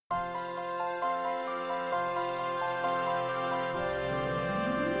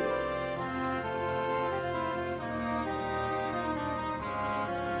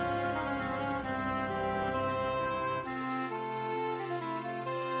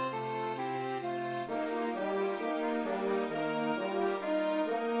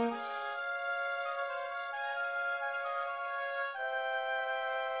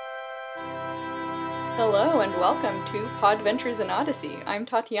Hello and welcome to Podventures in Odyssey. I'm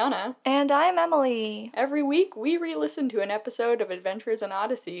Tatiana. And I'm Emily. Every week we re-listen to an episode of Adventures in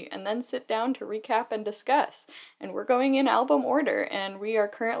Odyssey and then sit down to recap and discuss. And we're going in album order, and we are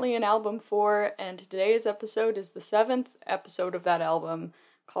currently in album 4, and today's episode is the 7th episode of that album,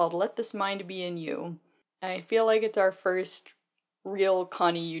 called Let This Mind Be in You. And I feel like it's our first real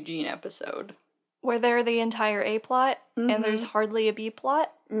Connie Eugene episode. Where they're the entire A-plot, and there's hardly a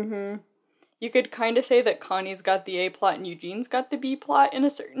B-plot. You could kind of say that Connie's got the A-plot and Eugene's got the B-plot in a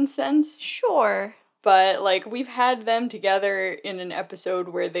certain sense. Sure. But, like, we've had them together in an episode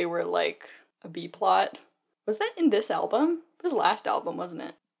where they were, like, a B-plot. Was that in this album? It was last album, wasn't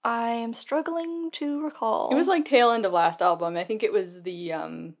it? I am struggling to recall. It was, like, tail end of last album. I think it was the,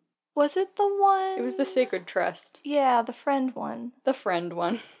 Was it the one? It was the Sacred Trust. Yeah, the friend one. The friend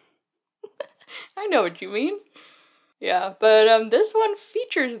one. I know what you mean. Yeah, but this one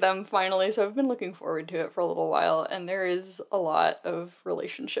features them finally, so I've been looking forward to it for a little while, and there is a lot of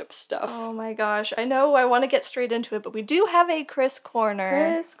relationship stuff. Oh my gosh, I know I want to get straight into it, but we do have a Chris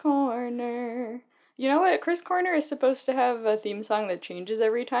Corner. Chris Corner. You know what? Chris Corner is supposed to have a theme song that changes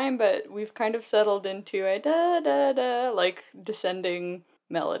every time, but we've kind of settled into a da-da-da, like, descending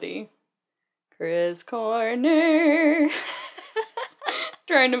melody. Chris Corner.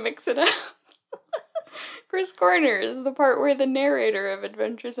 Trying to mix it up. Chris Corner is the part where the narrator of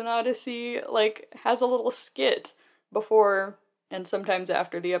Adventures in Odyssey, like, has a little skit before and sometimes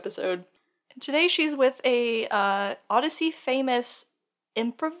after the episode. Today she's with a Odyssey famous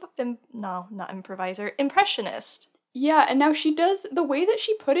impressionist. Yeah, and now she does, the way that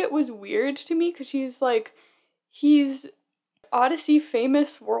she put it was weird to me, because she's like, he's Odyssey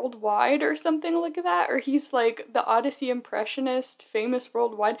famous worldwide or something like that, or he's like the Odyssey impressionist famous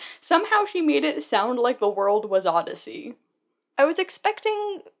worldwide. Somehow she made it sound like the world was Odyssey. I was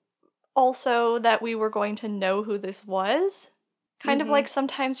expecting also that we were going to know who this was. Kind of like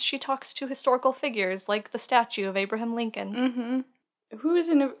sometimes she talks to historical figures, like the statue of Abraham Lincoln. Who is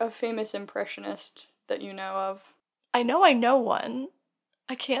a famous impressionist that you know of? I know one.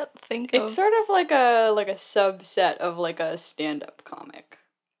 I can't think of... It's sort of like a subset of like a stand-up comic,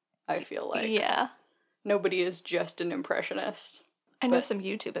 I feel like. Yeah. Nobody is just an impressionist. I know some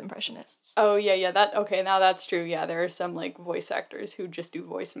YouTube impressionists. Oh, yeah, now that's true. Yeah, there are some like voice actors who just do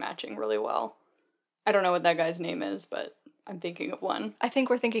voice matching really well. I don't know what that guy's name is, but I'm thinking of one. I think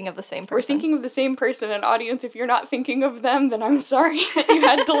we're thinking of the same person. We're thinking of the same person, and audience, if you're not thinking of them, then I'm sorry that you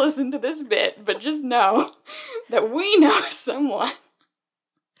had to listen to this bit, but just know that we know someone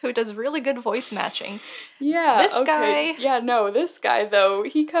who does really good voice matching. Yeah, this guy. Yeah, no, this guy, though,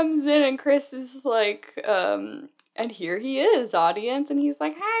 he comes in and Chris is like, and here he is, audience, and he's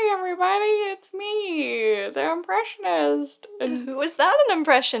like, "Hi, everybody, it's me, the impressionist." And who was that an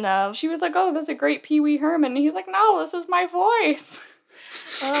impression of? She was like, "Oh, that's a great Pee Wee Herman," and he's like, "No, this is my voice."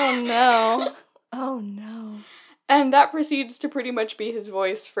 Oh, no. Oh, no. And that proceeds to pretty much be his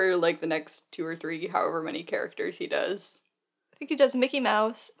voice for, like, the next 2 or 3, however many characters he does. I think he does Mickey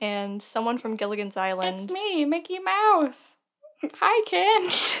Mouse and someone from Gilligan's Island. It's me, Mickey Mouse. Hi,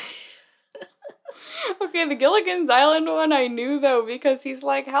 Ken. Okay, the Gilligan's Island one I knew, though, because he's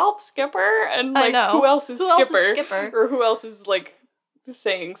like, "Help, Skipper!" And, like, who else is Skipper? Or who else is, like,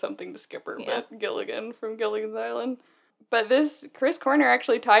 saying something to Skipper, but Gilligan from Gilligan's Island. But this Chris Corner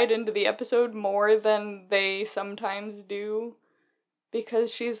actually tied into the episode more than they sometimes do,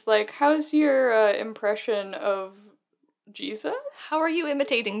 because she's like, "How's your impression of Jesus? How are you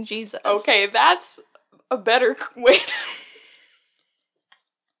imitating Jesus?" Okay, that's a better way to...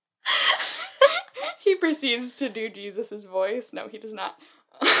 He proceeds to do Jesus' voice. No, he does not.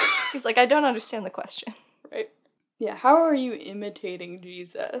 He's like, "I don't understand the question." Right. Yeah, how are you imitating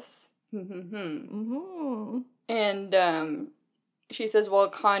Jesus? And she says, well,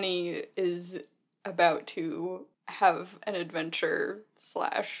 Connie is about to have an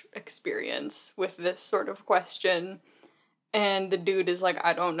adventure/experience with this sort of question. And the dude is like,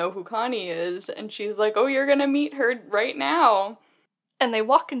 "I don't know who Connie is." And she's like, "Oh, you're gonna meet her right now." And they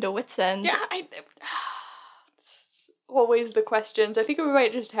walk into Wits End. Yeah, it's always the questions. I think we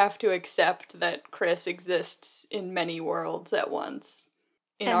might just have to accept that Chris exists in many worlds at once.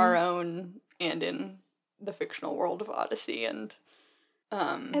 In our own and in the fictional world of Odyssey. And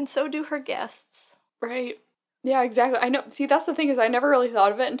so do her guests. Right. Yeah, exactly. I know. See, that's the thing, is I never really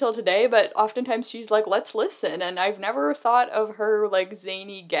thought of it until today, but oftentimes she's like, "Let's listen." And I've never thought of her, like,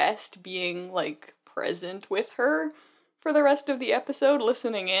 zany guest being, like, present with her for the rest of the episode,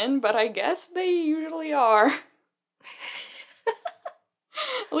 listening in, but I guess they usually are.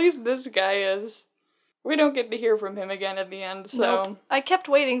 At least this guy is. We don't get to hear from him again at the end, so... Nope. I kept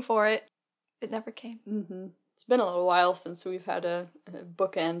waiting for it. It never came. Mm-hmm. It's been a little while since we've had a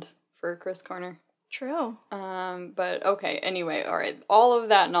bookend for Chris Corner. True. But okay, anyway, alright. All of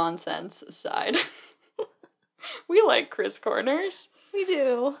that nonsense aside. We like Chris Corners. We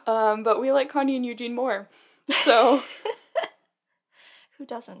do. But we like Connie and Eugene more. So... Who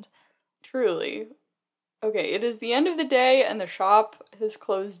doesn't? Truly. Okay, it is the end of the day, and the shop has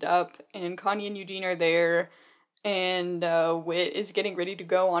closed up, and Connie and Eugene are there, and Whit is getting ready to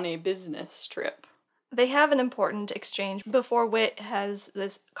go on a business trip. They have an important exchange before Whit has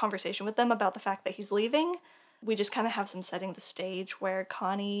this conversation with them about the fact that he's leaving. We just kind of have some setting the stage where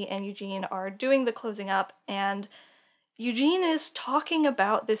Connie and Eugene are doing the closing up, and Eugene is talking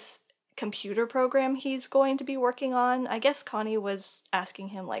about this computer program he's going to be working on. I guess Connie was asking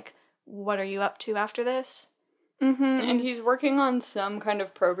him, like, what are you up to after this? Mm-hmm, and he's working on some kind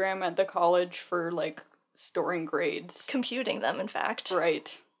of program at the college for, like, storing grades. Computing them, in fact.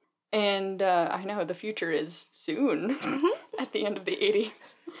 Right. And I know, the future is soon, at the end of the 80s.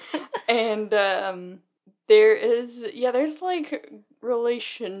 And there's, like,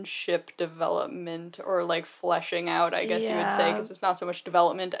 relationship development, or, like, fleshing out, I guess you would say, because it's not so much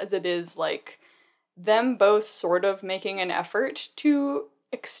development as it is, like, them both sort of making an effort to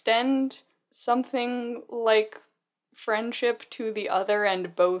extend something like friendship to the other,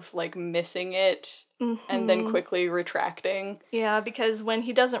 and both, like, missing it and then quickly retracting. Yeah, because when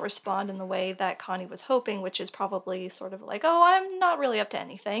he doesn't respond in the way that Connie was hoping, which is probably sort of like, oh, I'm not really up to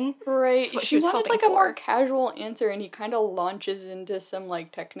anything. Right. What she was wanted, like, a more casual answer, and he kind of launches into some,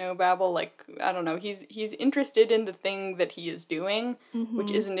 like, techno babble. Like, I don't know, he's interested in the thing that he is doing, which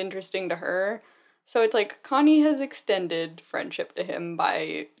isn't interesting to her. So it's like Connie has extended friendship to him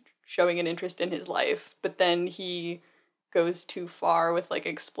by showing an interest in his life, but then he goes too far with, like,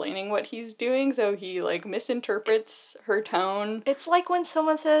 explaining what he's doing, so he, like, misinterprets her tone. It's like when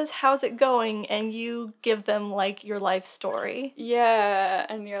someone says, how's it going, and you give them, like, your life story. Yeah,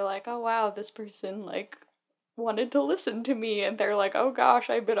 and you're like, oh wow, this person, like, wanted to listen to me, and they're like, oh gosh,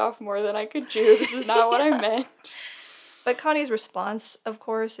 I bit off more than I could chew, this is not what I meant. But Connie's response, of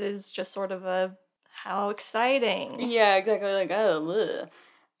course, is just sort of a, how exciting. Yeah, exactly, like, oh, ugh.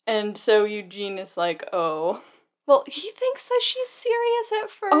 And so Eugene is like, oh... Well, he thinks that she's serious at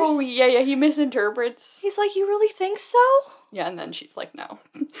first. Oh, yeah, he misinterprets. He's like, you really think so? Yeah, and then she's like, no.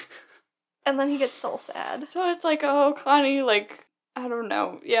 And then he gets so sad. So it's like, oh, Connie, like, I don't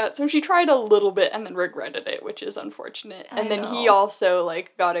know. Yeah, so she tried a little bit and then regretted it, which is unfortunate. And then he also,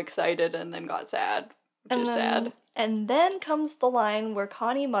 like, got excited and then got sad, which is sad. And then comes the line where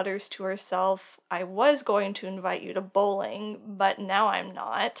Connie mutters to herself, I was going to invite you to bowling, but now I'm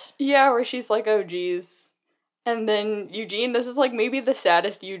not. Yeah, where she's like, oh, geez. And then Eugene, this is, like, maybe the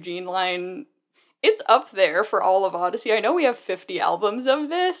saddest Eugene line. It's up there for all of Odyssey. I know we have 50 albums of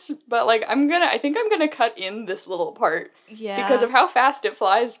this, but, like, I think I'm gonna cut in this little part. Yeah. Because of how fast it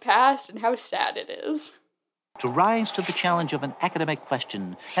flies past and how sad it is. To rise to the challenge of an academic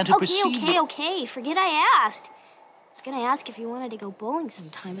question and to proceed... Okay. Forget I asked. I was gonna ask if you wanted to go bowling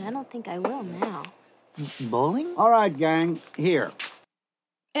sometime, but I don't think I will now. Bowling? All right, gang. Here.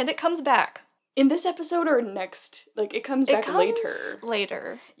 And it comes back. In this episode or next? Like, it comes back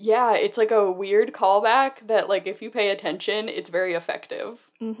later. Yeah, it's like a weird callback that, like, if you pay attention, it's very effective.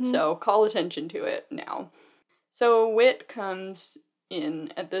 So call attention to it now. So Whit comes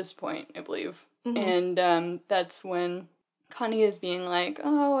in at this point, I believe. And that's when Connie is being like,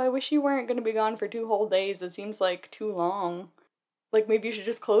 oh, I wish you weren't going to be gone for 2 whole days. It seems like too long. Like, maybe you should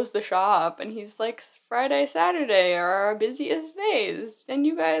just close the shop. And he's like, Friday, Saturday are our busiest days, and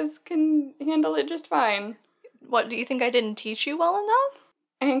you guys can handle it just fine. What, do you think I didn't teach you well enough?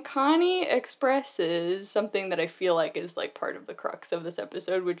 And Connie expresses something that I feel like is, like, part of the crux of this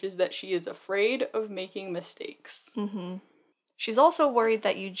episode, which is that she is afraid of making mistakes. She's also worried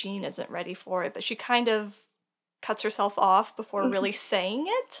that Eugene isn't ready for it, but she kind of cuts herself off before really saying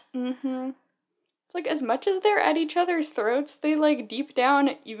it. It's like, as much as they're at each other's throats, they, like, deep down,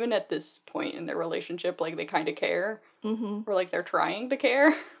 even at this point in their relationship, like, they kind of care. Or, like, they're trying to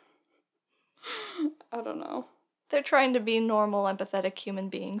care. I don't know. They're trying to be normal, empathetic human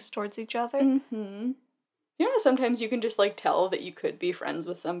beings towards each other. You know, sometimes you can just, like, tell that you could be friends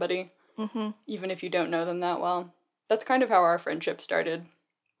with somebody, even if you don't know them that well. That's kind of how our friendship started.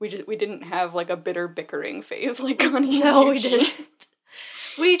 We didn't have, like, a bitter bickering phase like Connie and Eugene. No, we didn't.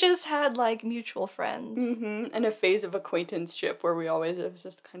 We just had, like, mutual friends. And a phase of acquaintanceship where it was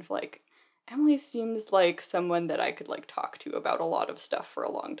just kind of like, Emily seems like someone that I could, like, talk to about a lot of stuff for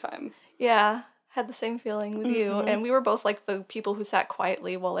a long time. Yeah, had the same feeling with you. And we were both, like, the people who sat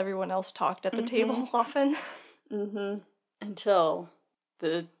quietly while everyone else talked at the table often. Until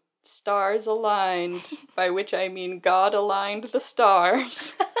the stars aligned, by which I mean God aligned the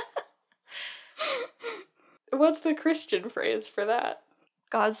stars. What's the Christian phrase for that?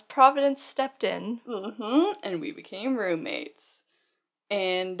 God's providence stepped in. And we became roommates.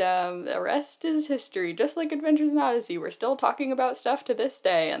 And the rest is history. Just like Adventures in Odyssey, we're still talking about stuff to this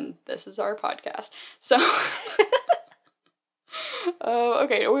day, and this is our podcast. So,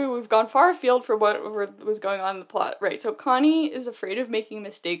 okay, we've gone far afield from what was going on in the plot. Right, so Connie is afraid of making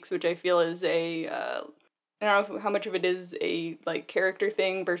mistakes, which I feel is I don't know how much of it is a, like, character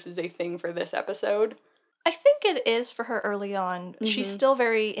thing versus a thing for this episode. I think it is for her early on. She's still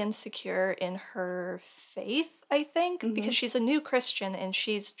very insecure in her faith, I think, because she's a new Christian and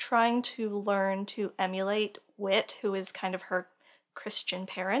she's trying to learn to emulate Whit, who is kind of her Christian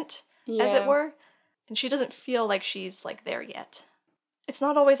parent, as it were. And she doesn't feel like she's, like, there yet. It's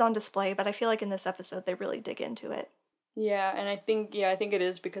not always on display, but I feel like in this episode they really dig into it. Yeah, and I think it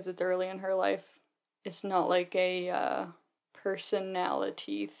is because it's early in her life. It's not like a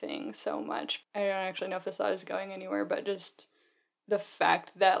personality thing so much. I don't actually know if this thought is going anywhere, but just the fact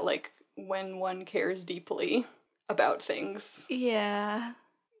that, like, when one cares deeply about things. Yeah.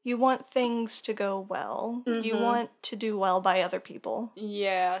 You want things to go well. You want to do well by other people.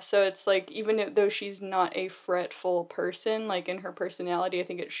 Yeah, so it's like, even though she's not a fretful person, like, in her personality, I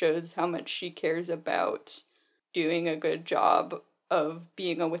think it shows how much she cares about doing a good job of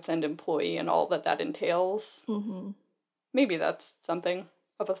being a Wits End employee and all that entails. Maybe that's something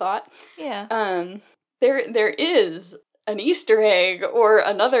of a thought. Yeah. There is an Easter egg, or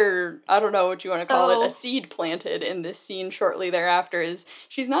another, I don't know what you want to call it, a seed planted in this scene shortly thereafter. Is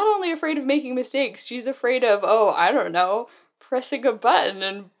she's not only afraid of making mistakes, she's afraid of, I don't know, pressing a button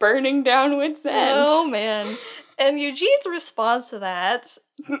and burning down Wits End. Oh, man. And Eugene's response to that,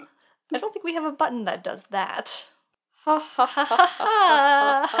 I don't think we have a button that does that. Ha ha ha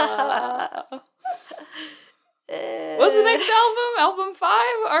ha ha. What's the next album? Album 5?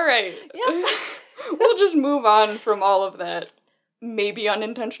 Alright. Yep. We'll just move on from all of that maybe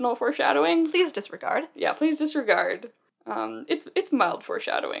unintentional foreshadowing. Please disregard. Yeah, please disregard. It's mild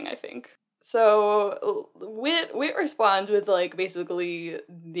foreshadowing, I think. So Whit responds with, like, basically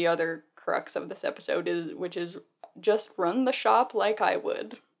the other crux of this episode which is just run the shop like I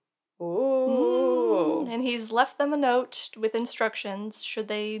would. Ooh. And he's left them a note with instructions should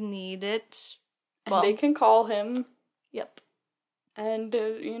they need it. And they can call him. Yep. And,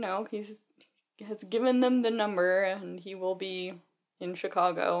 he has given them the number, and he will be in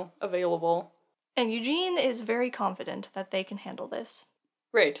Chicago, available. And Eugene is very confident that they can handle this.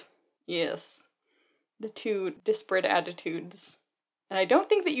 Right. Yes. The two disparate attitudes. And I don't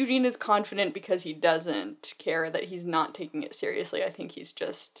think that Eugene is confident because he doesn't care that he's not taking it seriously. I think he's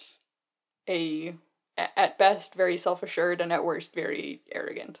just at best, very self-assured, and at worst, very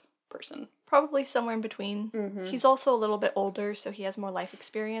arrogant person. Probably somewhere in between. He's also a little bit older, so he has more life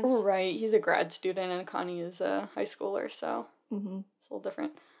experience. Right, he's a grad student, and Connie is a high schooler, so it's a little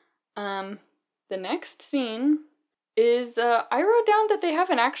different. The next scene is, I wrote down that they have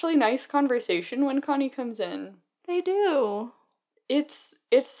an actually nice conversation when Connie comes in. They do. It's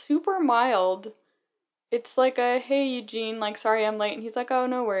super mild. It's like a, hey, Eugene, like, sorry I'm late, and he's like, oh,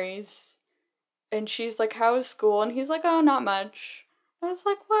 no worries. And she's like, how's school? And he's like, oh, not much. I was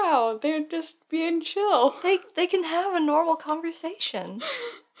like, wow, they're just being chill. They can have a normal conversation.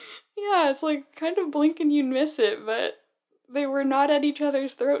 Yeah, it's like kind of blink and you miss it, but they were not at each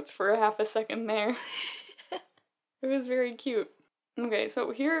other's throats for a half a second there. It was very cute. Okay, so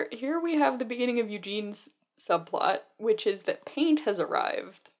here we have the beginning of Eugene's subplot, which is that paint has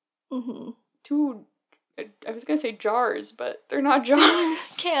arrived. Two, I was gonna say jars, but they're not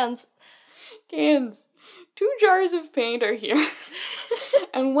jars. Cans. 2 jars of paint are here.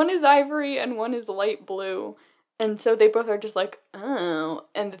 And one is ivory and one is light blue. And so they both are just like, oh.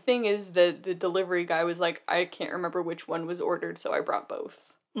 And the thing is that the delivery guy was like, I can't remember which one was ordered, so I brought both.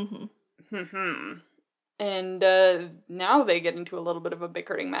 And now they get into a little bit of a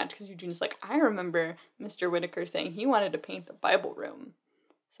bickering match because Eugene's like, I remember Mr. Whittaker saying he wanted to paint the Bible room.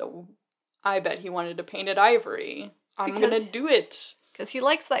 So I bet he wanted to paint it ivory. I'm gonna do it. Because he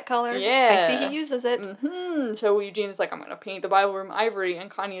likes that color. Yeah. I see he uses it. So Eugene's like, I'm gonna paint the Bible room ivory, and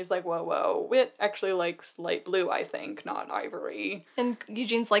Connie is like, whoa, Whit actually likes light blue, I think, not ivory. And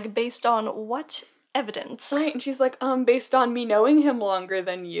Eugene's like, based on what evidence? Right, and she's like, based on me knowing him longer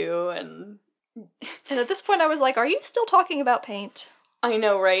than you, and at this point I was like, are you still talking about paint? I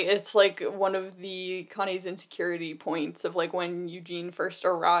know, right? It's like one of the Connie's insecurity points of like when Eugene first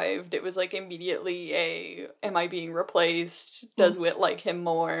arrived, it was like immediately am I being replaced? Does Whit like him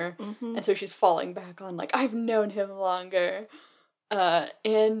more? And so she's falling back on like, I've known him longer.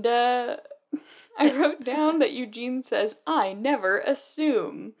 And I wrote down that Eugene says, "I never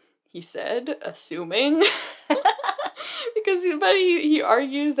assume," he said, assuming. But he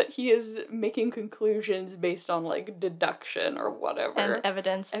argues that he is making conclusions based on, like, deduction or whatever. And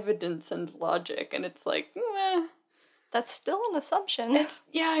evidence. Evidence and logic, and it's like, meh. That's still an assumption.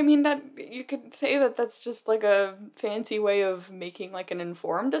 I mean, that you could say that that's just, like, a fancy way of making, like, an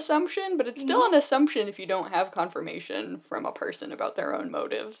informed assumption, but it's still an assumption if you don't have confirmation from a person about their own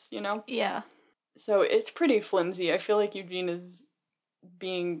motives, you know? Yeah. So it's pretty flimsy. I feel like Eugene is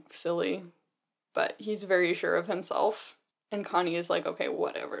being silly, but he's very sure of himself. And Connie is like, okay,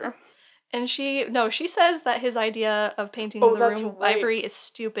 whatever. And she says that his idea of painting the room ivory is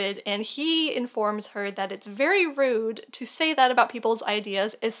stupid, and he informs her that it's very rude to say that about people's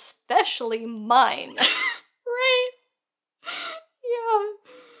ideas, especially mine. Right? Yeah.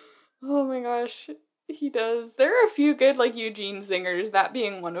 Oh my gosh. He does. There are a few good, like, Eugene singers, that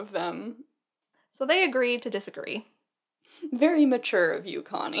being one of them. So they agree to disagree. Very mature of you,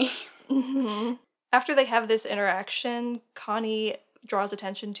 Connie. Mm-hmm. After they have this interaction, Connie draws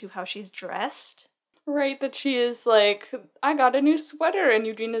attention to how she's dressed. Right, that she is like, "I got a new sweater," and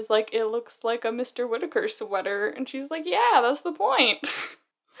Eugene is like, "It looks like a Mr. Whittaker sweater," and she's like, "Yeah, that's the point.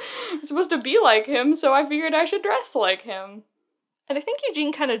 I'm supposed to be like him, so I figured I should dress like him." And I think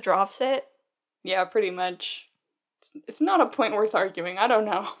Eugene kind of drops it. Yeah, pretty much. It's not a point worth arguing, I don't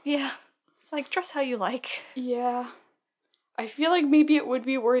know. Yeah. It's like, dress how you like. Yeah. I feel like maybe it would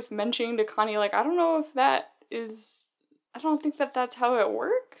be worth mentioning to Connie, like, I don't know if that is... I don't think that that's how it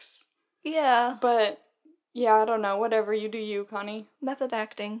works. Yeah. But, yeah, I don't know. Whatever, you do you, Connie. Method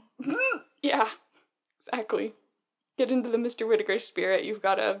acting. Yeah, exactly. Get into the Mr. Whittaker spirit. You've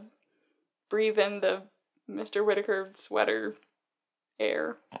got to breathe in the Mr. Whittaker sweater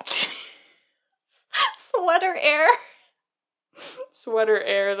air. Sweater air? Sweater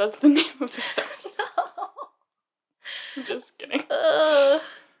air, that's the name of the service. I'm just kidding.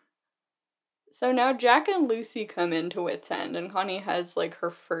 So now Jack and Lucy come into Wits End, and Connie has, like,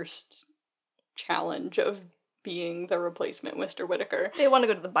 her first challenge of being the replacement Mr. Whittaker. They want to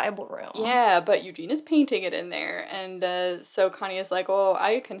go to the Bible room. Yeah, but Eugene is painting it in there, and so Connie is like, "Oh,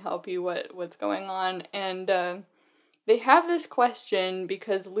 I can help you, what's going on?" And they have this question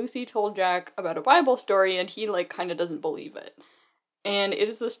because Lucy told Jack about a Bible story, and he, like, kind of doesn't believe it. And it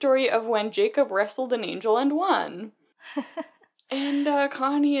is the story of when Jacob wrestled an angel and won. And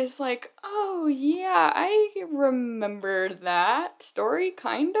Connie is like, "Oh, yeah, I remember that story,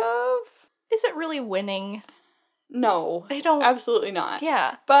 kind of." Is it really winning? No. They don't... Absolutely not.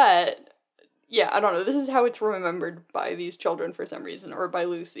 Yeah. But, yeah, I don't know. This is how it's remembered by these children for some reason, or by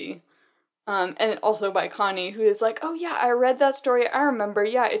Lucy. And also by Connie, who is like, "Oh, yeah, I read that story. I remember.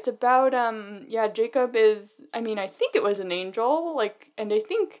 Yeah, it's about, Jacob is, I think it was an angel, like, and I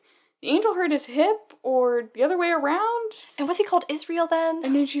think the angel hurt his hip, or the other way around." And was he called Israel then?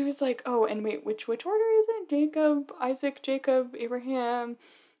 And then she was like, "Oh, and wait, which order is it? Jacob, Isaac, Jacob, Abraham."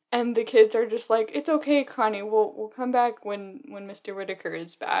 And the kids are just like, "It's okay, Connie, we'll come back when Mr. Whittaker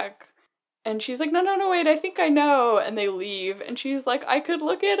is back." And she's like, no, wait, I think I know. And they leave, and she's like, "I could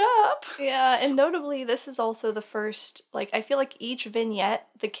look it up." Yeah, and notably, this is also the first, like, I feel like each vignette,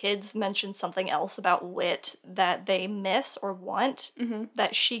 the kids mention something else about Wit that they miss or want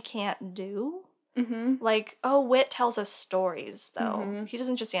that she can't do. Mm-hmm. Like, oh, Wit tells us stories, though. Mm-hmm. He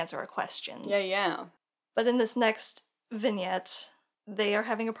doesn't just answer our questions. Yeah. But in this next vignette, they are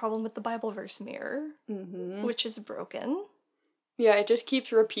having a problem with the Bible verse mirror, which is broken. Yeah, it just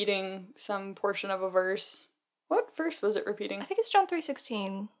keeps repeating some portion of a verse. What verse was it repeating? I think it's John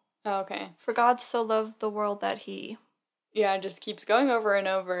 3:16. Oh, okay. "For God so loved the world that he..." Yeah, it just keeps going over and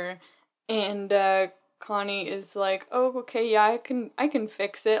over. And Connie is like, "Oh, okay, yeah, I can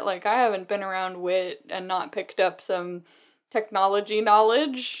fix it. Like, I haven't been around Wit and not picked up some technology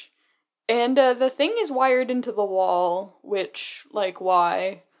knowledge. And the thing is wired into the wall, which, like,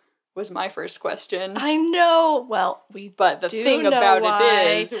 why? Was my first question." I know. Well, but the thing about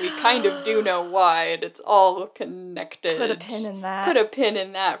it is, we kind of do know why, and it's all connected. Put a pin in that. Put a pin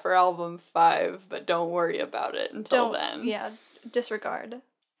in that for album 5, but don't worry about it until then. Yeah, disregard.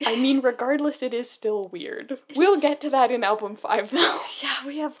 I mean, regardless, it is still weird. We'll get to that in album 5, though. Yeah,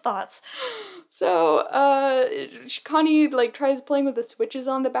 we have thoughts. So, Connie, like, tries playing with the switches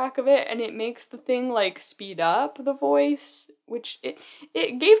on the back of it, and it makes the thing, like, speed up the voice, which it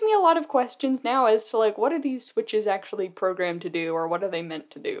gave me a lot of questions now as to, like, what are these switches actually programmed to do, or what are they meant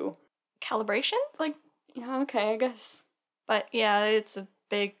to do? Calibration? Like, yeah, okay, I guess. But, yeah, it's a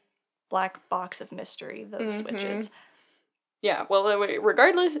big black box of mystery, those switches. Yeah, well,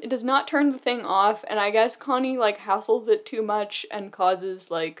 regardless, it does not turn the thing off, and I guess Connie, like, hassles it too much and causes,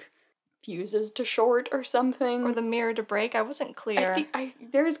 like, fuses to short or something. Or the mirror to break. I wasn't clear.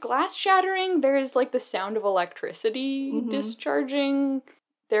 There's glass shattering, there's, like, the sound of electricity discharging.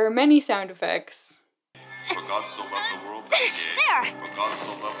 There are many sound effects. For God so loved the world that he gave. There! For God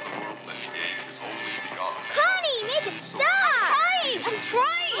so loved the world that he gave his only begotten. Connie, make it stop! I'm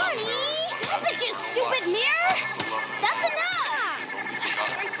trying! Connie! Stop it, you stupid mirror! That's enough!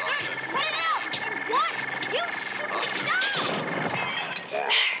 Put it out! What? You stop!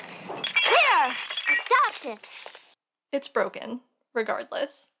 There! I stopped it. It's broken,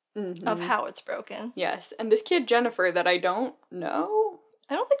 regardless of how it's broken. Yes, and this kid Jennifer that I don't know.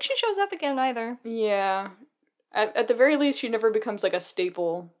 I don't think she shows up again either. Yeah. At the very least, she never becomes, like, a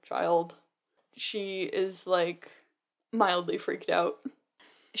staple child. She is, like, mildly freaked out.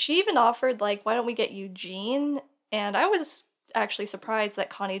 She even offered, like, why don't we get Eugene? And I was actually surprised that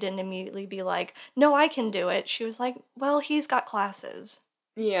Connie didn't immediately be like, no, I can do it. She was like, well, he's got classes.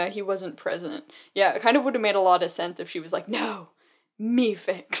 Yeah, he wasn't present. Yeah, it kind of would have made a lot of sense if she was like, no, me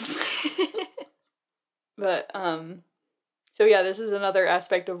fix. But, so yeah, this is another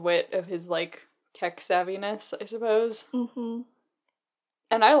aspect of Wit, of his, like, tech savviness, I suppose. Mm-hmm.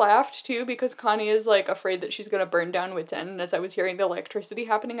 And I laughed, too, because Connie is, like, afraid that she's gonna burn down Wit's End, and as I was hearing the electricity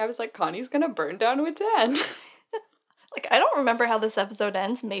happening, I was like, Connie's gonna burn down Wit's End. Like, I don't remember how this episode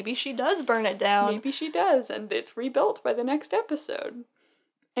ends. Maybe she does burn it down. Maybe she does, and it's rebuilt by the next episode.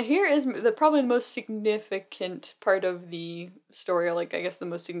 And here is probably the most significant part of the story, or, like, I guess the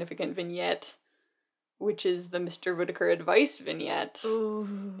most significant vignette, which is the Mr. Whittaker advice vignette.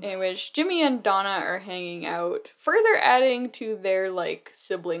 Ooh. In which Jimmy and Donna are hanging out, further adding to their, like,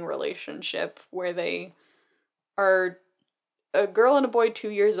 sibling relationship, where they are a girl and a boy 2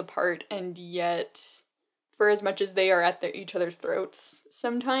 years apart, and yet, for as much as they are at each other's throats,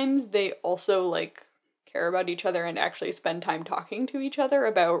 sometimes they also, like, care about each other and actually spend time talking to each other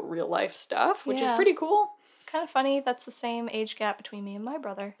about real life stuff, which is pretty cool. It's kind of funny. That's the same age gap between me and my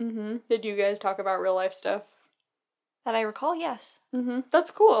brother. Mm-hmm. Did you guys talk about real life stuff? That I recall, yes. Mm-hmm.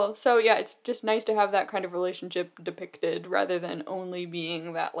 That's cool. So yeah, it's just nice to have that kind of relationship depicted rather than only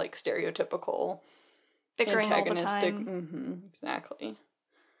being that, like, stereotypical Bickering antagonistic. all the time. Mm-hmm. Exactly.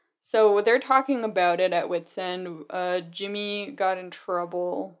 So they're talking about it at Wit's End. Jimmy got in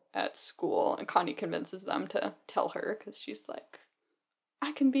trouble at school, and Connie convinces them to tell her because she's like,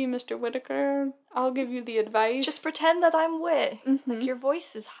 I can be Mr. Whittaker. I'll give you the advice. Just pretend that I'm Wit. Mm-hmm. Like, your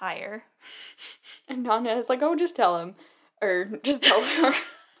voice is higher. And Donna is like, oh, just tell him. Or just tell her.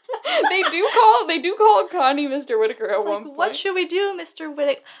 They do call Connie Mr. Whittaker at one point. What should we do, Mr.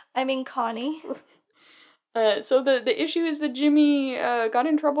 Whittaker? I mean, Connie. So the issue is that Jimmy got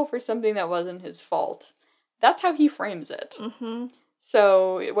in trouble for something that wasn't his fault. That's how he frames it. Mm-hmm.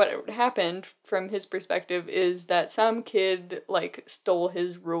 So what happened from his perspective is that some kid, like, stole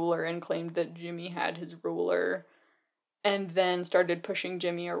his ruler and claimed that Jimmy had his ruler, and then started pushing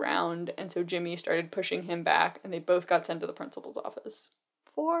Jimmy around, and so Jimmy started pushing him back, and they both got sent to the principal's office.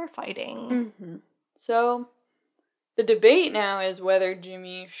 For fighting. Mm-hmm. So the debate now is whether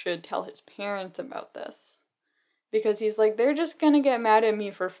Jimmy should tell his parents about this. Because he's like, they're just gonna get mad at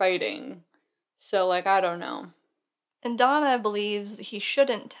me for fighting. So, like, I don't know. And Donna believes he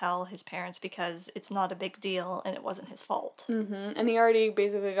shouldn't tell his parents because it's not a big deal and it wasn't his fault. Mm-hmm. And he already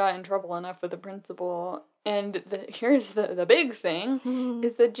basically got in trouble enough with the principal. And here's the big thing,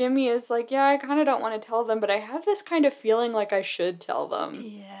 is that Jimmy is like, yeah, I kind of don't want to tell them, but I have this kind of feeling like I should tell them.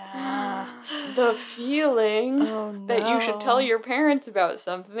 Yeah. The feeling that you should tell no. your parents about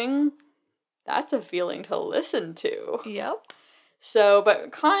something, that's a feeling to listen to. Yep. So,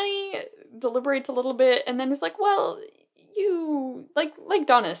 but Connie deliberates a little bit and then is like, well, you, like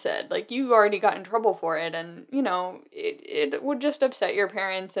Donna said, like, you already got in trouble for it, and, you know, it would just upset your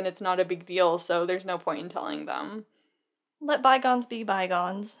parents, and it's not a big deal, so there's no point in telling them. Let bygones be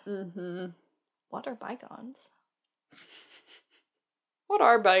bygones. Mm-hmm. What are bygones? What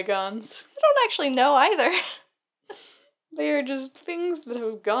are bygones? I don't actually know either. They are just things that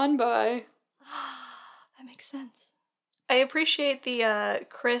have gone by. That makes sense. I appreciate the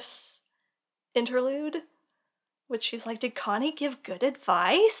Chris interlude, which she's like, did Connie give good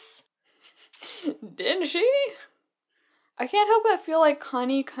advice? Did she? I can't help but feel like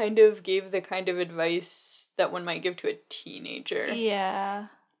Connie kind of gave the kind of advice that one might give to a teenager. Yeah.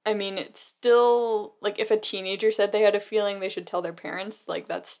 I mean, it's still, like, if a teenager said they had a feeling they should tell their parents, like,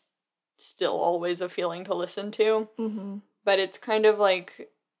 that's still always a feeling to listen to. Mm-hmm. But it's kind of like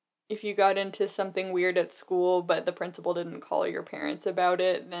if you got into something weird at school, but the principal didn't call your parents about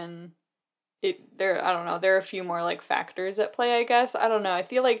it, then I don't know, there are a few more, like, factors at play, I guess. I don't know. I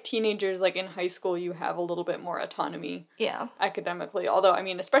feel like teenagers, like, in high school, you have a little bit more autonomy Yeah. academically. Although, I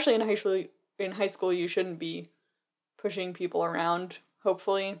mean, especially in high school, you shouldn't be pushing people around,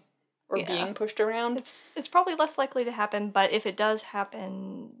 hopefully, or Yeah. being pushed around. It's probably less likely to happen, but if it does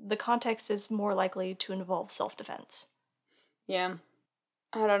happen, the context is more likely to involve self-defense. Yeah.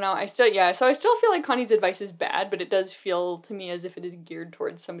 I don't know. So I still feel like Connie's advice is bad, but it does feel to me as if it is geared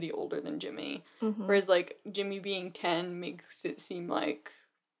towards somebody older than Jimmy. Mm-hmm. Whereas, like, Jimmy being 10 makes it seem like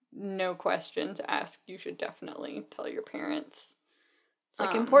no questions asked, you should definitely tell your parents. It's,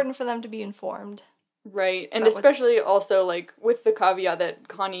 like, important for them to be informed. Right. And especially also, like, with the caveat that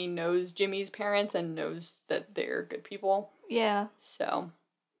Connie knows Jimmy's parents and knows that they're good people. Yeah. So,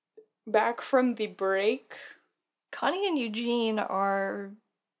 back from the break. Connie and Eugene are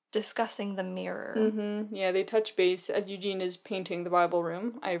discussing the mirror. Mm-hmm. Yeah, they touch base as Eugene is painting the Bible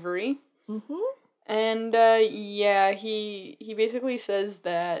room, ivory. Mm-hmm. And, he basically says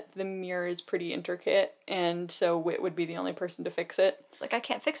that the mirror is pretty intricate, and so Whit would be the only person to fix it. It's like, I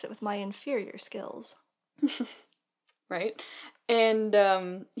can't fix it with my inferior skills. Right?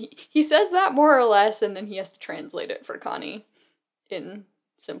 And, he says that more or less, and then he has to translate it for Connie in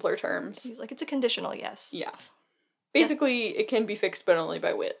simpler terms. He's like, it's a conditional yes. Yeah. Basically, it can be fixed, but only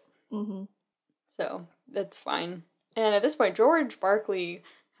by Whit. Mm-hmm. So, that's fine. And at this point, George Barkley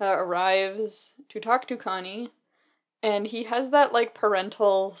arrives to talk to Connie, and he has that, like,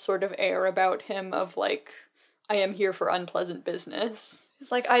 parental sort of air about him of, like, I am here for unpleasant business.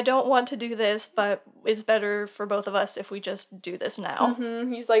 He's like, I don't want to do this, but it's better for both of us if we just do this now.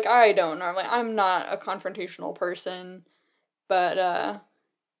 Mm-hmm. He's like, I don't normally, I'm not a confrontational person, but,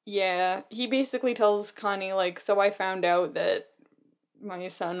 yeah, he basically tells Connie, like, so I found out that my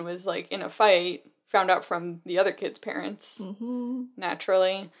son was, like, in a fight, found out from the other kid's parents, Mm-hmm.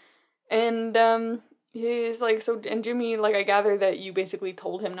 naturally, and, he's like, so, and Jimmy, like, I gather that you basically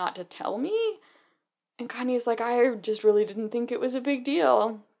told him not to tell me? And Connie's like, I just really didn't think it was a big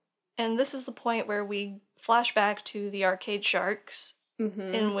deal. And this is the point where we flash back to the Arcade Sharks,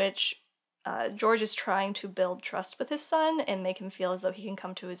 Mm-hmm. in which George is trying to build trust with his son and make him feel as though he can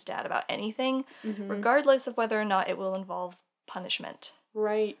come to his dad about anything, Mm-hmm. regardless of whether or not it will involve punishment.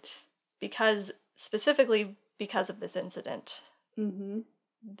 Right. Specifically because of this incident, Mm-hmm.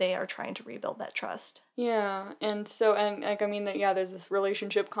 they are trying to rebuild that trust. Yeah, and so, and, like, I mean, there's this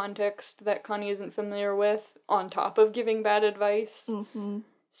relationship context that Connie isn't familiar with, on top of giving bad advice. Mm-hmm.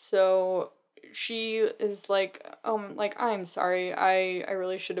 So, she is like, I'm sorry, I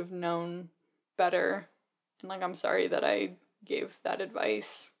really should have known better, and, like, I'm sorry that I gave that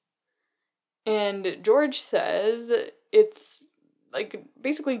advice. And George says it's, like,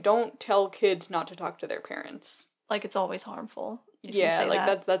 basically don't tell kids not to talk to their parents. Like, it's always harmful. If you Yeah, say like,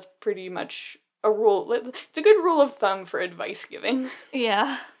 that. that's pretty much a rule. It's a good rule of thumb for advice giving.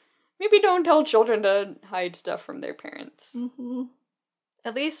 Yeah. Maybe don't tell children to hide stuff from their parents. Mm-hmm.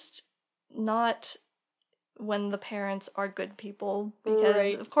 At least not when the parents are good people, because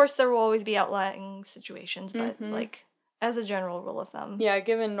Right. of course there will always be outlying situations, but Mhm. like as a general rule of thumb. Yeah,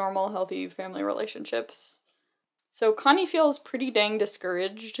 given normal, healthy family relationships. So Connie feels pretty dang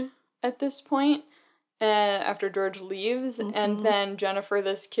discouraged at this point after George leaves, Mhm. and then Jennifer,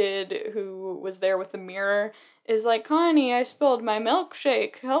 this kid who was there with the mirror, is like, Connie, I spilled my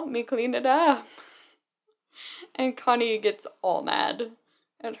milkshake. Help me clean it up. And Connie gets all mad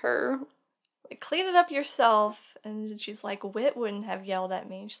at her. Like, clean it up yourself. And she's like, Whit wouldn't have yelled at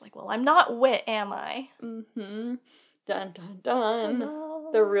me. She's like, well, I'm not Whit, am I? Mm-hmm. Dun dun dun. No.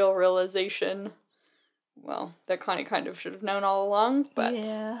 The real realization. Well, that Connie kind of should have known all along, but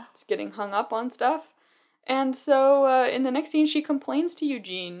yeah. it's getting hung up on stuff. And so in the next scene, she complains to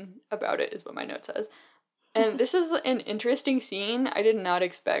Eugene about it, is what my note says. And this is an interesting scene. I did not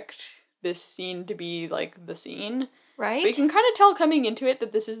expect this scene to be, like, the scene. Right? But you can kind of tell coming into it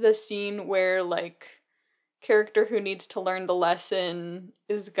that this is the scene where, like, character who needs to learn the lesson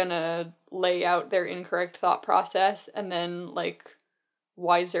is gonna lay out their incorrect thought process, and then, like,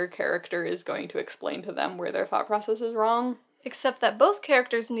 wiser character is going to explain to them where their thought process is wrong. Except that both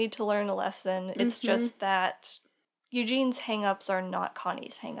characters need to learn a lesson. It's Mhm. just that Eugene's hang-ups are not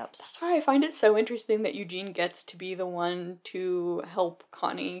Connie's hang-ups. That's why I find it so interesting that Eugene gets to be the one to help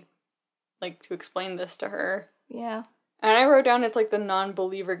Connie, like, to explain this to her. Yeah. And I wrote down it's like the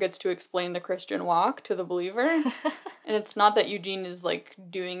non-believer gets to explain the Christian walk to the believer. And it's not that Eugene is, like,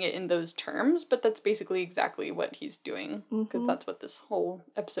 doing it in those terms, but that's basically exactly what he's doing. Because Mhm. that's what this whole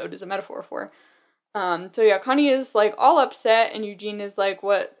episode is a metaphor for. So yeah, Connie is like all upset, and Eugene is like,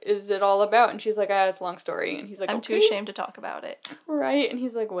 what is it all about? And she's like, it's a long story. And he's like, I'm okay. too ashamed to talk about it. Right. And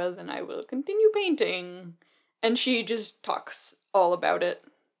he's like, well, then I will continue painting. And she just talks all about it,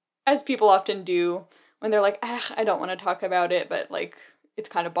 as people often do when they're like, I don't want to talk about it, but like it's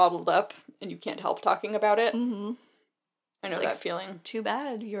kind of bottled up and you can't help talking about it. Mm-hmm. I know that feeling. Too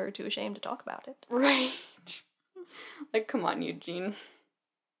bad you're too ashamed to talk about it. Right. Like, come on, Eugene.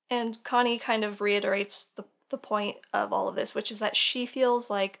 And Connie kind of reiterates the point of all of this, which is that she feels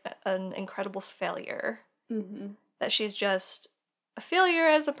like an incredible failure. Mm-hmm. That she's just a failure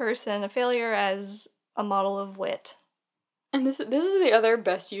as a person, a failure as a model of wit. And this is the other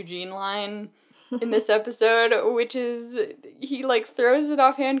best Eugene line in this episode, which is he like throws it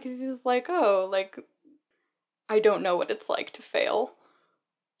offhand because he's like, oh, like, I don't know what it's like to fail.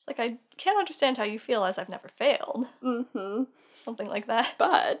 It's like, I can't understand how you feel as I've never failed. Mm-hmm. Something like that.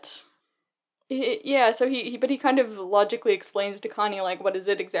 But so he kind of logically explains to Connie, like, what is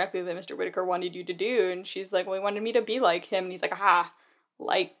it exactly that Mr. Whittaker wanted you to do? And she's like, well, he wanted me to be like him. And he's like, aha,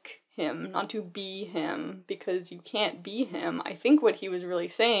 like him, not to be him, because you can't be him. I think what he was really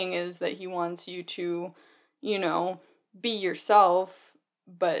saying is that he wants you to, you know, be yourself,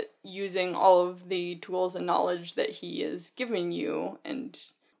 but using all of the tools and knowledge that he is giving you. And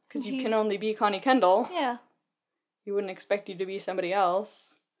because you can only be Connie Kendall. Yeah. He wouldn't expect you to be somebody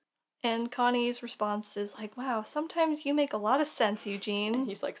else. And Connie's response is like, wow, sometimes you make a lot of sense, Eugene. And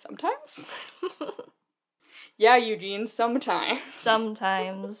he's like, sometimes? Yeah, Eugene, sometimes.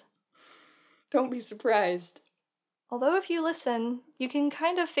 Sometimes. Don't be surprised. Although if you listen, you can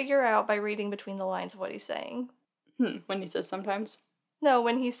kind of figure out by reading between the lines of what he's saying. When he says sometimes? No,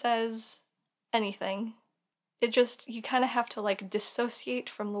 when he says anything. It just, you kind of have to like dissociate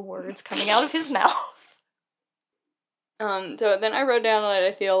from the words coming out of his mouth. So then I wrote down what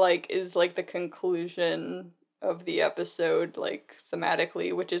I feel like is like the conclusion of the episode, like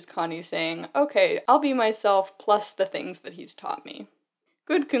thematically, which is Connie saying, okay, I'll be myself plus the things that he's taught me.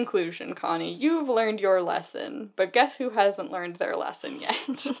 Good conclusion, Connie. You've learned your lesson, but guess who hasn't learned their lesson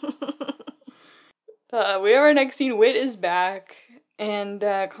yet? We have our next scene. Whit is back, and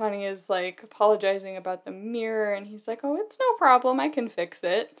Connie is like apologizing about the mirror, and he's like, oh, it's no problem, I can fix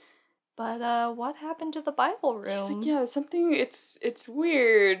it. But, what happened to the Bible room? He's like, yeah, something, it's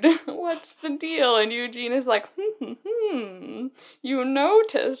weird. What's the deal? And Eugene is like, you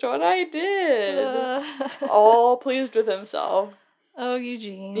noticed what I did. All pleased with himself. Oh,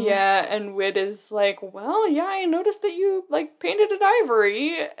 Eugene. Yeah, and Whit is like, well, yeah, I noticed that you, like, painted it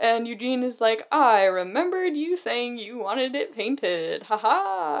ivory. And Eugene is like, I remembered you saying you wanted it painted.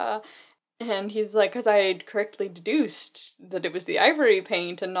 Haha. And he's like, because I had correctly deduced that it was the ivory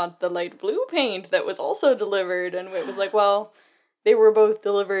paint and not the light blue paint that was also delivered. And Whit was like, well, they were both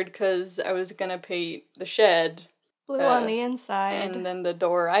delivered because I was going to paint the shed. Blue on the inside. And then the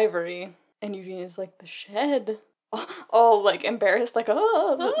door ivory. And Eugene is like, the shed? All, like, embarrassed, like,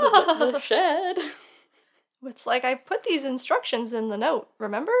 the shed. It's like, I put these instructions in the note,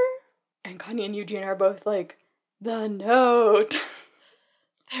 remember? And Connie and Eugene are both like, the note.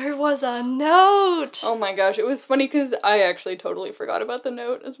 There was a note! Oh my gosh, it was funny because I actually totally forgot about the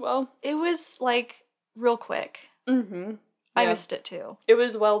note as well. It was, like, real quick. Mm-hmm. I missed it too. It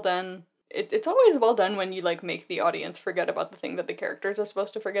was well done. It's always well done when you, like, make the audience forget about the thing that the characters are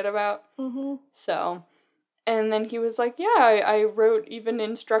supposed to forget about. Mm-hmm. So, and then he was like, yeah, I wrote even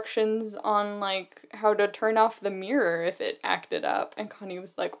instructions on, like, how to turn off the mirror if it acted up. And Connie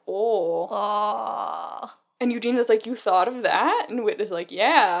was like, oh. Aww. And Eugene is like, you thought of that? And Whit is like,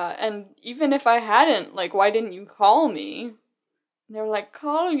 yeah. And even if I hadn't, like, why didn't you call me? And they were like,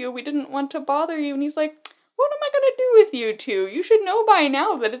 call you? We didn't want to bother you. And he's like, what am I going to do with you two? You should know by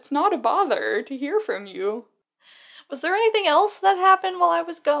now that it's not a bother to hear from you. Was there anything else that happened while I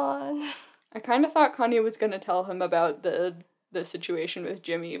was gone? I kind of thought Connie was going to tell him about the situation with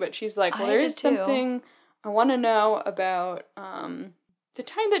Jimmy, but she's like, well, there is something I want to know about the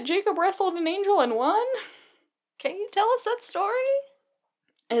time that Jacob wrestled an angel and won. Can you tell us that story?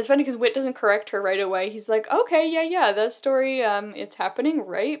 And it's funny because Whit doesn't correct her right away. He's like, okay, yeah, that story, it's happening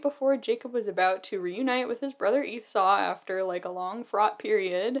right before Jacob was about to reunite with his brother Esau after, like, a long fraught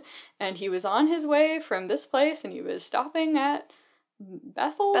period. And he was on his way from this place, and he was stopping at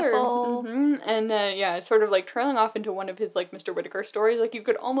Bethel. And, it's sort of, like, trailing off into one of his, like, Mr. Whittaker stories. Like, you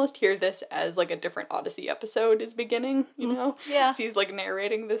could almost hear this as, like, a different Odyssey episode is beginning, you know? Yeah. He's, like,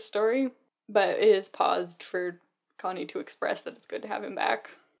 narrating this story. But it is paused for Connie to express that it's good to have him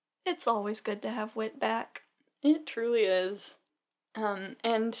back. It's always good to have Whit back. It truly is.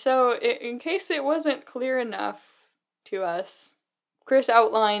 And so, in case it wasn't clear enough to us, Chris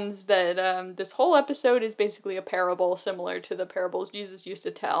outlines that this whole episode is basically a parable similar to the parables Jesus used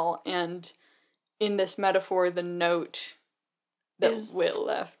to tell, and in this metaphor, the note that Whit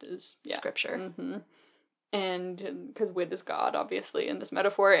left is scripture. Mm-hmm. And because Whit is God, obviously, in this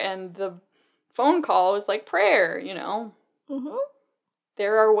metaphor, and the phone call is like prayer, you know? Mm-hmm.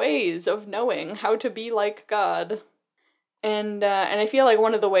 There are ways of knowing how to be like God. And I feel like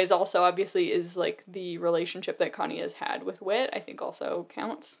one of the ways also, obviously, is, like, the relationship that Connie has had with Whit, I think also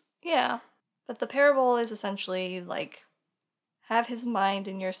counts. Yeah. But the parable is essentially, like, have his mind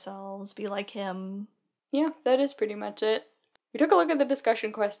in yourselves, be like him. Yeah, that is pretty much it. We took a look at the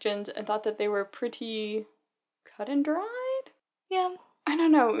discussion questions and thought that they were pretty cut and dried? Yeah. I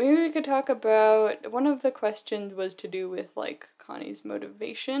don't know, maybe we could talk about, one of the questions was to do with, like, Connie's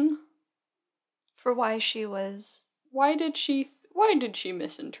motivation. For why she was... Why did she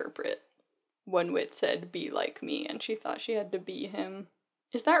misinterpret when Whit said, be like me, and she thought she had to be him?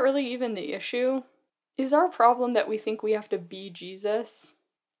 Is that really even the issue? Is our problem that we think we have to be Jesus?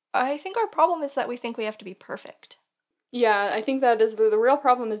 I think our problem is that we think we have to be perfect. Yeah, I think that is the real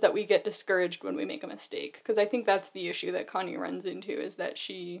problem, is that we get discouraged when we make a mistake. Because I think that's the issue that Connie runs into, is that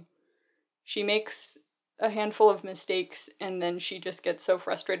she makes a handful of mistakes and then she just gets so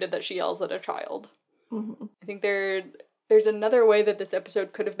frustrated that she yells at a child. Mm-hmm. I think there's another way that this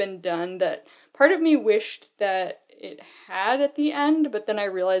episode could have been done that part of me wished that it had at the end, but then I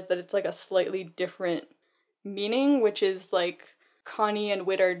realized that it's like a slightly different meaning, which is like Connie and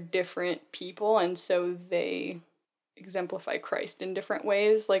Whit are different people, and so they exemplify Christ in different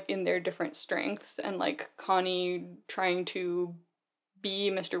ways, like in their different strengths, and like Connie trying to be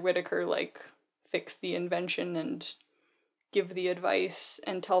Mr. Whittaker, like fix the invention and give the advice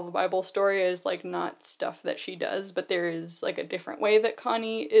and tell the Bible story is like not stuff that she does, but there is like a different way that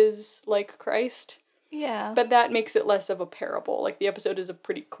Connie is like Christ. Yeah. But that makes it less of a parable. Like the episode is a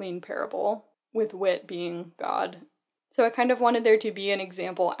pretty clean parable with Whit being God. So I kind of wanted there to be an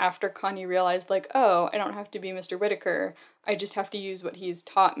example after Connie realized like, oh, I don't have to be Mr. Whittaker. I just have to use what he's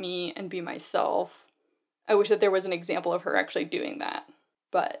taught me and be myself. I wish that there was an example of her actually doing that.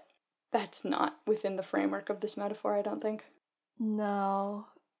 But that's not within the framework of this metaphor, I don't think. No.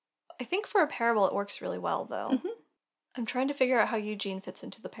 I think for a parable it works really well, though. Mm-hmm. I'm trying to figure out how Eugene fits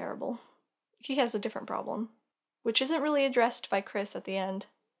into the parable. He has a different problem, which isn't really addressed by Chris at the end.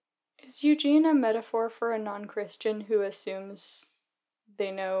 Is Eugene a metaphor for a non-Christian who assumes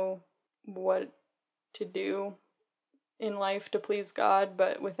they know what to do in life to please God,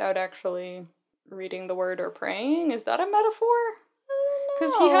 but without actually reading the word or praying? Is that a metaphor?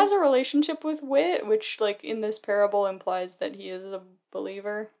 Because he has a relationship with Whit, which, like, in this parable implies that he is a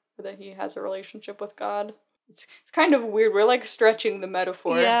believer, or that he has a relationship with God. It's kind of weird. We're, like, stretching the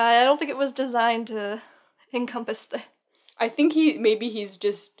metaphor. Yeah, I don't think it was designed to encompass this. I think maybe he's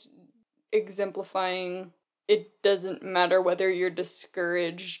just exemplifying it doesn't matter whether you're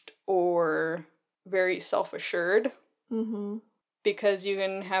discouraged or very self-assured. Mm-hmm. Because you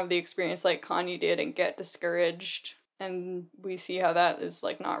can have the experience like Connie did and get discouraged. And we see how that is,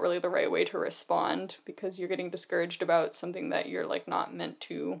 like, not really the right way to respond, because you're getting discouraged about something that you're, like, not meant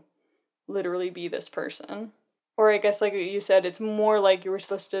to literally be this person. Or I guess, like you said, it's more like you were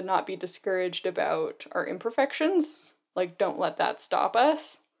supposed to not be discouraged about our imperfections. Like, don't let that stop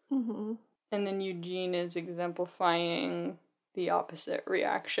us. Mm-hmm. And then Eugene is exemplifying the opposite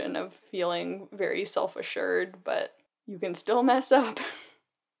reaction of feeling very self-assured, but you can still mess up.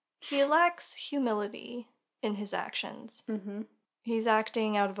 He lacks humility in his actions. Mm-hmm. He's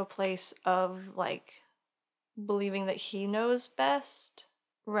acting out of a place of, like, believing that he knows best,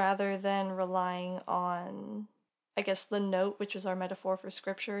 rather than relying on, I guess, the note, which is our metaphor for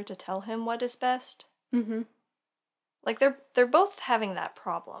scripture, to tell him what is best. Mm-hmm. Like, they're both having that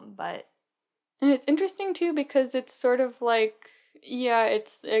problem, but... And it's interesting, too, because it's sort of like, yeah,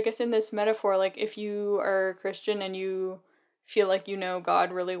 it's, I guess in this metaphor, like, if you are a Christian and you feel like you know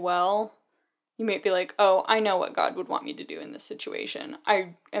God really well, you might be like, oh, I know what God would want me to do in this situation.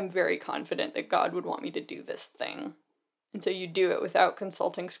 I am very confident that God would want me to do this thing. And so you do it without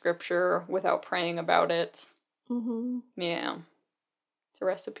consulting scripture, without praying about it. Mm-hmm. Yeah. It's a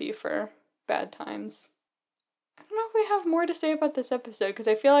recipe for bad times. I don't know if we have more to say about this episode, because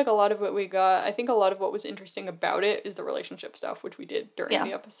I feel like a lot of what we got, I think a lot of what was interesting about it is the relationship stuff, which we did during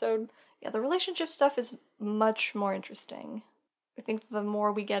the episode. Yeah, the relationship stuff is much more interesting. I think the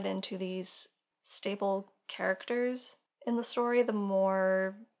more we get into these stable characters in the story, the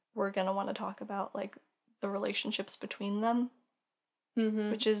more we're gonna want to talk about, like, the relationships between them. Mm-hmm.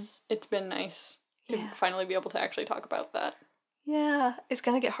 Which is... It's been nice to finally be able to actually talk about that. Yeah, it's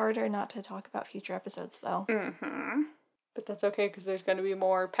gonna get harder not to talk about future episodes, though. Mm-hmm. But that's okay, because there's going to be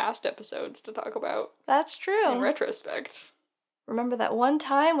more past episodes to talk about That's true. in retrospect. Remember that one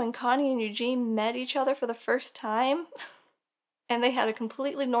time when Connie and Eugene met each other for the first time? And they had a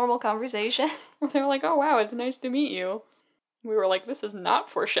completely normal conversation? They were like, oh wow, it's nice to meet you. We were like, this is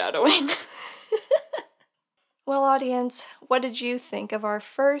not foreshadowing. Well, audience, what did you think of our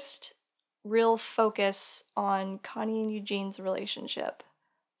first real focus on Connie and Eugene's relationship?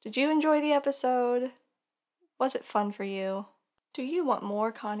 Did you enjoy the episode? Was it fun for you? Do you want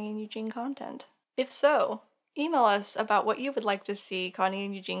more Connie and Eugene content? If so, email us about what you would like to see Connie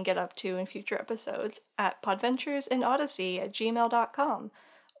and Eugene get up to in future episodes at podventuresinodyssey@gmail.com,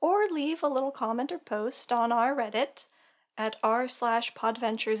 or leave a little comment or post on our Reddit at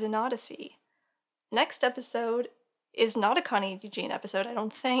r/podventuresinodyssey. Next episode is not a Connie and Eugene episode, I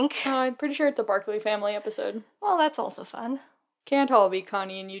don't think. I'm pretty sure it's a Barkley family episode. Well, that's also fun. Can't all be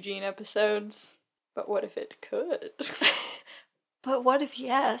Connie and Eugene episodes. But what if it could? But what if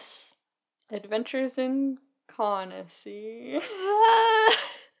yes? Adventures in Conacy.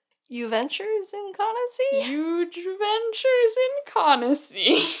 You ventures in Conacy? Huge Adventures in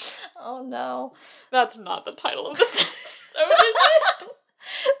Conacy. Oh no. That's not the title of this episode, is it?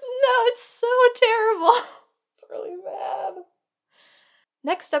 No, it's so terrible. It's really bad.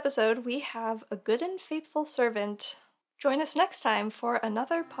 Next episode, we have A Good and Faithful Servant. Join us next time for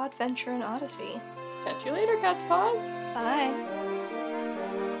another Podventure in Odyssey. Catch you later, Cat's Paws. Bye.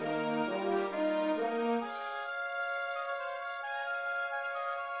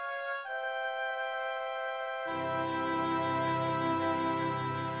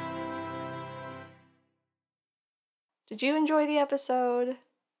 Did you enjoy the episode?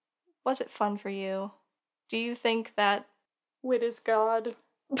 Was it fun for you? Do you think that Wit is God.